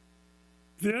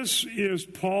 this is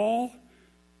Paul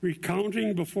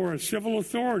recounting before a civil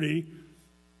authority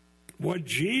what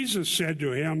Jesus said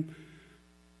to him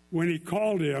when he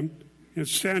called him and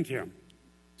sent him.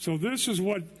 So this is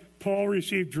what Paul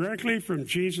received directly from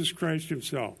Jesus Christ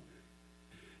himself.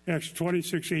 Acts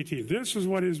 26:18. This is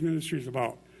what his ministry is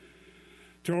about.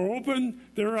 To open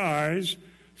their eyes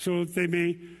so that they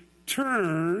may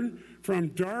turn from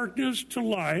darkness to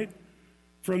light,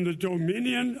 from the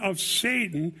dominion of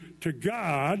Satan to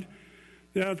God,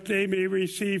 that they may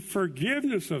receive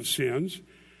forgiveness of sins,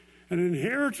 an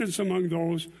inheritance among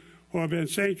those who have been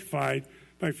sanctified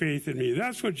by faith in me.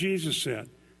 That's what Jesus said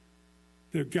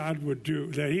that God would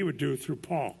do, that he would do through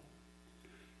Paul.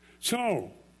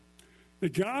 So, the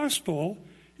gospel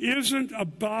isn't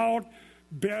about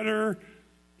better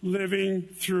living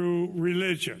through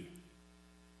religion.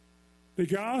 The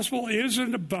gospel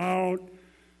isn't about,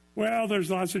 well,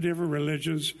 there's lots of different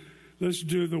religions. Let's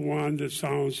do the one that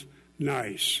sounds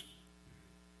nice.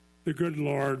 The good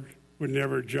Lord would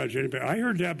never judge anybody. I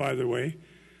heard that, by the way,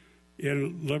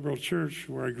 in liberal church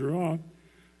where I grew up.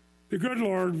 The good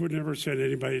Lord would never send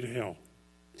anybody to hell.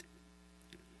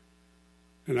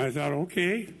 And I thought,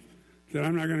 okay, then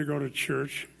I'm not going to go to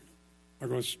church. I'll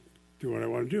go do what I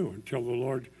want to do until the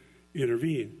Lord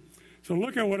intervene. So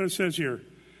look at what it says here.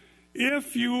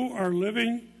 If you are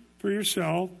living for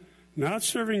yourself, not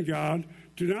serving God,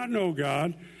 do not know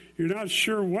God, you're not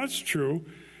sure what's true,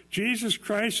 Jesus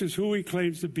Christ is who he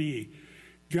claims to be.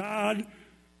 God,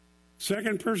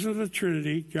 second person of the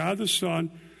Trinity, God the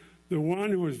Son, the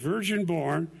one who was virgin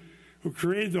born, who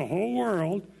created the whole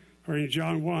world, according to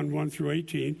John 1 through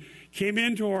 18, came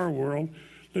into our world,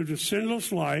 lived a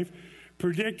sinless life,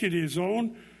 predicted his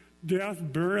own death,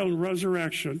 burial, and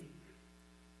resurrection,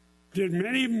 did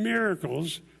many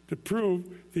miracles to prove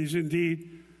that he's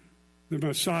indeed the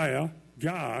Messiah,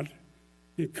 God,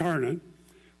 incarnate,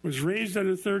 was raised on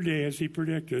the third day as he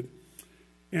predicted,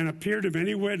 and appeared to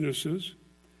many witnesses,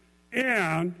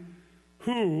 and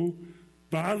who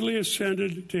bodily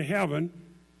ascended to heaven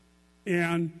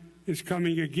and is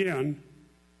coming again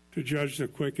to judge the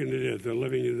quick and the dead, the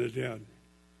living and the dead.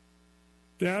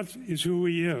 That is who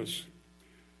he is.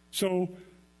 So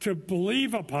to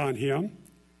believe upon him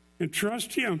and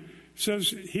trust him, says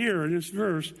here in this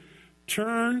verse,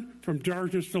 turn from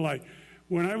darkness to light.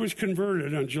 When I was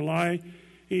converted on July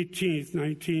 18th,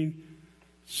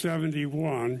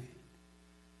 1971,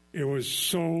 it was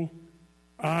so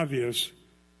obvious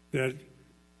that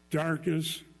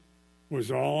darkness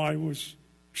was all I was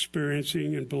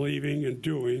experiencing and believing and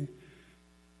doing,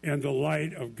 and the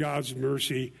light of God's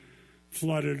mercy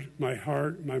flooded my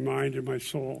heart, my mind, and my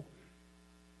soul.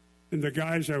 And the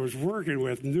guys I was working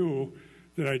with knew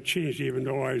that I'd changed, even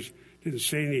though I didn't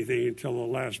say anything until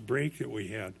the last break that we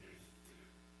had.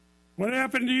 What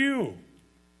happened to you?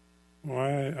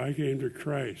 Well, I came to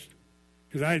Christ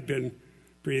because I had been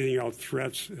breathing out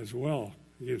threats as well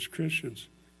against Christians.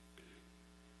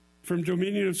 From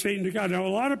dominion of Satan to God. Now, a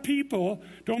lot of people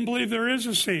don't believe there is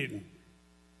a Satan.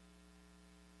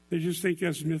 They just think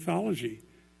that's mythology.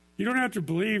 You don't have to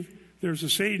believe there's a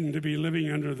Satan to be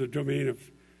living under the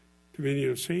dominion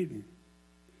of Satan.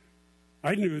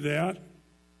 I knew that.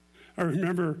 I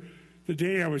remember the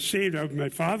day I was saved, my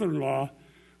father-in-law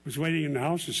was waiting in the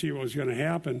house to see what was going to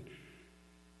happen.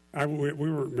 We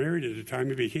weren't married at the time.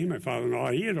 He became my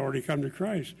father-in-law. He had already come to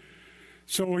Christ.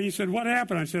 So he said, what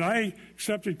happened? I said, I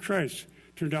accepted Christ.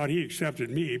 Turned out he accepted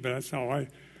me, but that's how I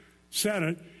said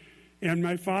it. And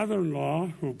my father-in-law,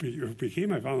 who became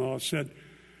my father-in-law, said,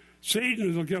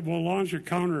 Satan will launch a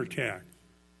counterattack.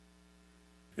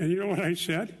 And you know what I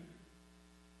said?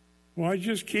 Well, I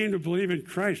just came to believe in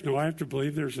Christ. No, I have to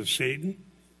believe there's a Satan?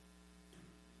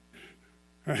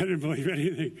 I didn't believe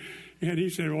anything. And he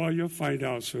said, well, you'll find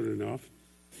out soon enough.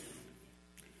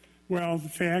 Well, the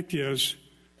fact is,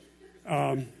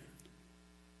 cling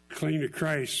to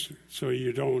Christ so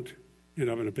you don't end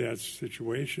up in a bad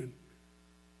situation.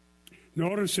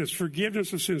 Notice this,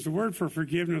 forgiveness of sins. The word for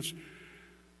forgiveness,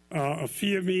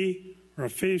 aphiemi, or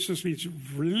aphesis, means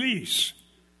release.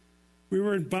 We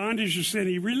were in bondage to sin.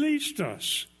 He released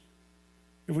us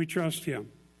if we trust him.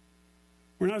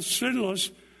 We're not sinless,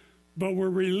 but we're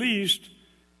released,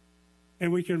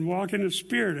 and we can walk in the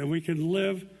Spirit, and we can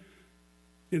live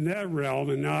in that realm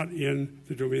and not in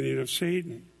the dominion of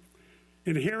Satan.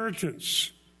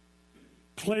 Inheritance.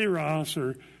 Kleros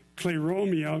or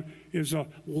kleromia is a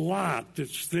lot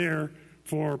that's there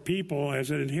for people as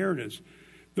an inheritance.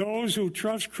 Those who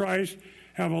trust Christ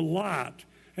have a lot,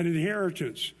 an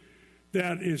inheritance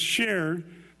that is shared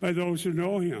by those who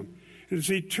know him.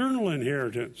 It's eternal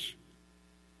inheritance.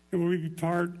 It will be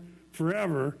part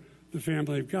forever the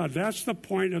family of God. That's the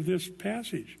point of this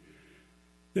passage,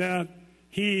 that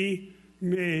he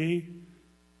may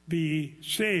be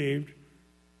saved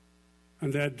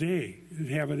on that day and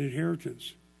have an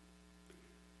inheritance.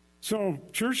 So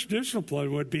church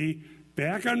discipline would be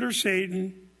back under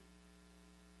Satan.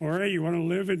 All right, you want to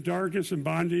live in darkness and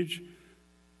bondage?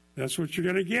 That's what you're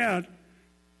going to get.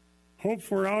 Hope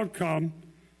for outcome.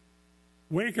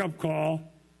 Wake-up call.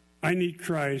 I need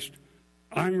Christ.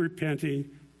 I'm repenting,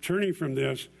 turning from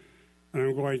this, and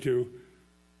I'm going to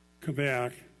come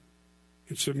back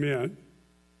and submit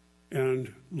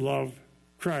and love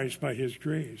Christ by his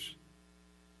grace.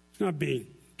 It's not being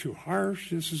too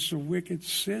harsh. This is a wicked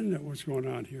sin that was going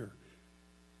on here.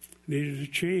 Needed to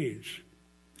change.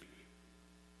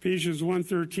 Ephesians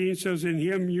 1:13 says, in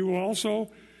him you also,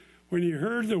 when you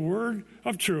heard the word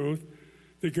of truth,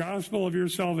 the gospel of your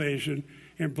salvation,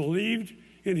 and believed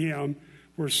in him,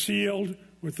 were sealed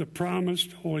with the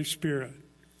promised Holy Spirit.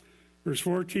 Verse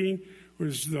 14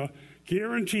 was the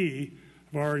guarantee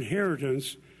of our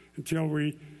inheritance until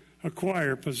we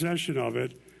acquire possession of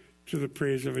it to the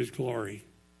praise of his glory.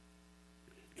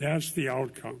 That's the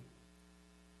outcome.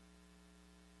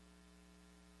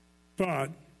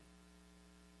 But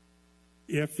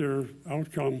if their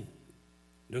outcome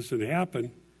doesn't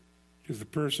happen because the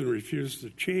person refuses to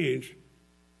change,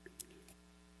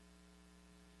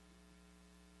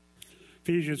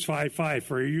 Ephesians 5:5,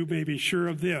 for you may be sure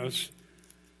of this,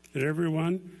 that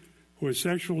everyone who is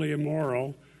sexually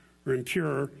immoral or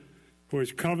impure, who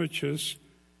is covetous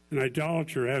and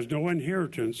idolater, has no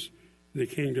inheritance in the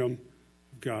kingdom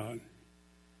of God.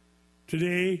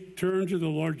 Today, turn to the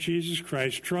Lord Jesus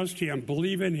Christ, trust him,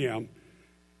 believe in him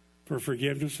for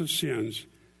forgiveness of sins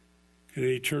and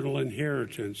an eternal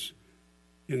inheritance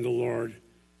in the Lord,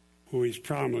 who he's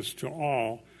promised to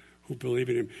all who believe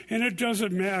in him. And it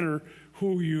doesn't matter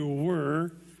who you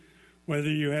were, whether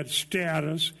you had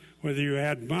status, whether you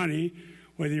had money,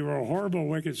 whether you were a horrible,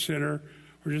 wicked sinner,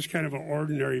 or just kind of an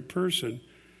ordinary person.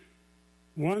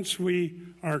 Once we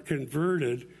are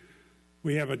converted,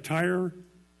 we have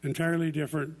entirely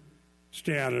different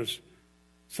status,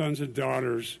 sons and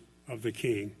daughters of the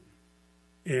King,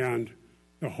 and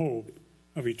the hope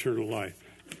of eternal life.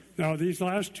 Now, these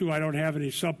last two, I don't have any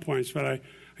subpoints, but I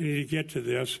need to get to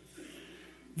this.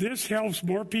 This helps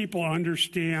more people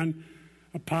understand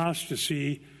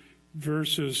apostasy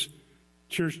versus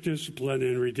church discipline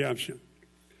and redemption.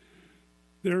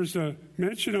 There's a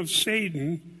mention of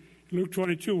Satan, Luke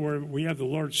 22, where we have the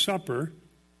Lord's Supper,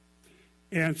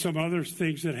 and some other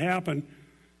things that happen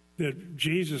that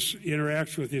Jesus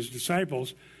interacts with his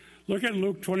disciples. Look at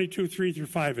Luke 22, 3 through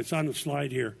 5. It's on the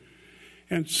slide here.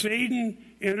 And Satan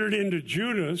entered into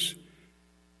Judas,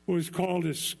 who was called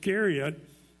Iscariot,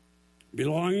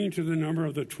 belonging to the number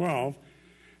of the 12,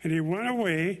 and he went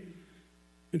away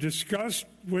and discussed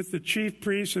with the chief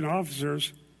priests and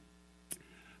officers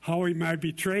how he might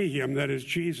betray him, that is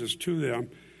Jesus, to them.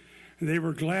 And they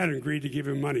were glad and agreed to give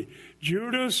him money.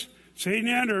 Judas, Satan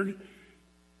entered,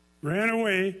 ran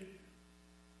away,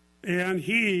 and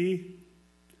he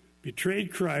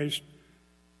betrayed Christ,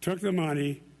 took the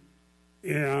money,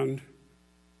 and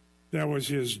that was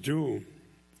his doom.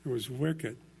 It was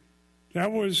wicked.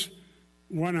 That was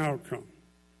one outcome.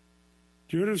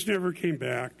 Judas never came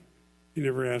back. He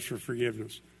never asked for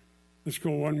forgiveness. Let's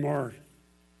go one more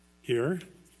here.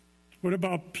 What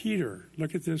about Peter?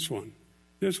 Look at this one.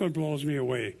 This one blows me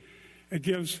away.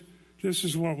 This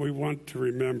is what we want to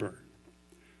remember.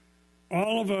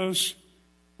 All of us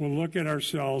will look at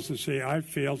ourselves and say, I've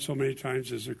failed so many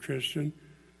times as a Christian.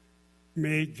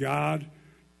 May God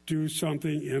do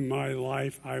something in my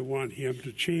life. I want him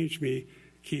to change me,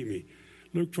 keep me.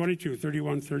 Luke 22,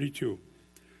 31, 32.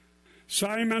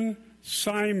 Simon,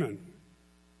 Simon.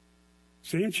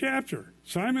 Same chapter.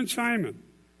 Simon, Simon.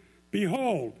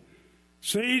 Behold,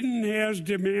 Satan has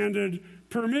demanded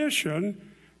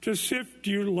permission to sift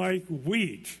you like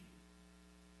wheat.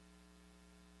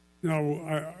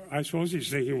 Now, I suppose he's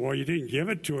thinking, well, you didn't give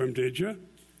it to him, did you?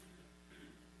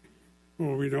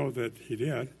 Well, we know that he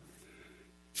did.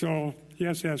 So,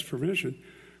 yes, has permission.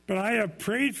 But I have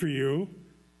prayed for you,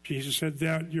 Jesus said,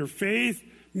 that your faith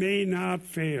may not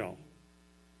fail.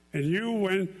 And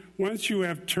you, once you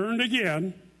have turned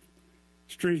again,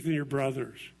 strengthen your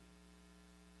brothers.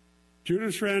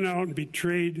 Judas ran out and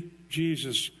betrayed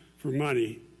Jesus for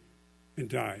money and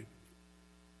died.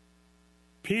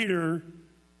 Peter,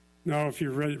 now if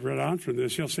you read on from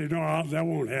this, he'll say, no, that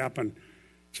won't happen.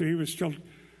 So he was still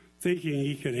thinking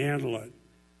he could handle it.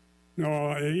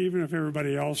 No, even if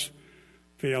everybody else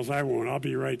fails, I won't. I'll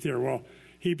be right there. Well,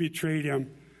 he betrayed him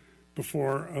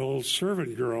before a little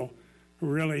servant girl who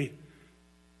really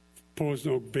posed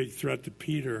no big threat to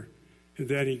Peter. And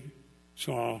then he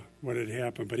saw what had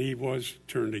happened, but he was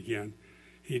turned again.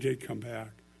 He did come back.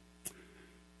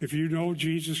 If you know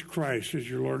Jesus Christ as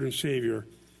your Lord and Savior,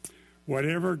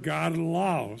 whatever God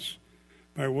allows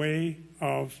by way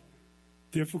of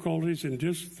difficulties and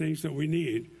just things that we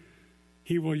need,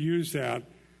 he will use that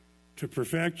to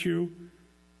perfect you,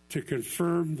 to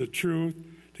confirm the truth,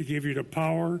 to give you the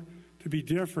power to be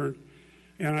different.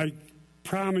 And I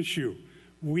promise you,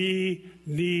 we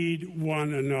need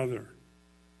one another.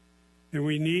 And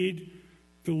we need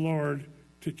the Lord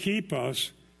to keep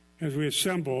us as we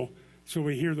assemble so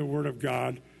we hear the Word of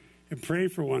God and pray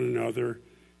for one another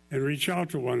and reach out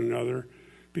to one another,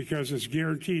 because it's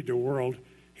guaranteed the world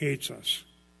hates us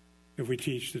if we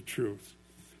teach the truth.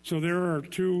 So there are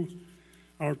two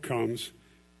outcomes,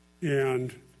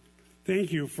 and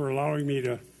thank you for allowing me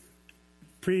to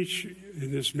preach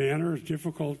in this manner. It's a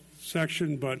difficult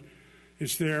section, but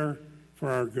it's there for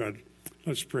our good.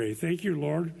 Let's pray. Thank you,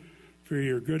 Lord, for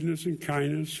your goodness and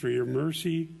kindness, for your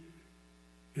mercy,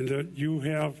 and that you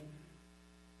have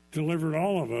delivered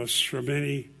all of us from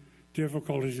any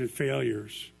difficulties and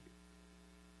failures.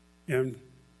 And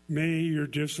may your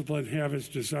discipline have its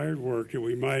desired work, that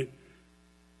we might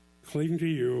cling to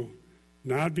you,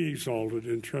 not be exalted,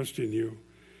 and trust in you.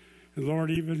 And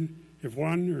Lord, even if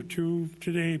one or two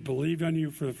today believed on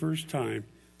you for the first time,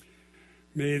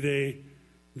 may they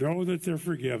know that they're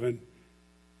forgiven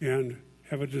and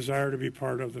have a desire to be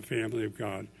part of the family of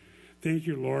God. Thank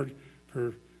you, Lord,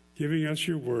 for giving us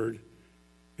your word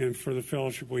and for the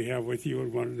fellowship we have with you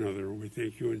and one another. We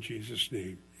thank you in Jesus'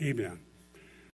 name. Amen.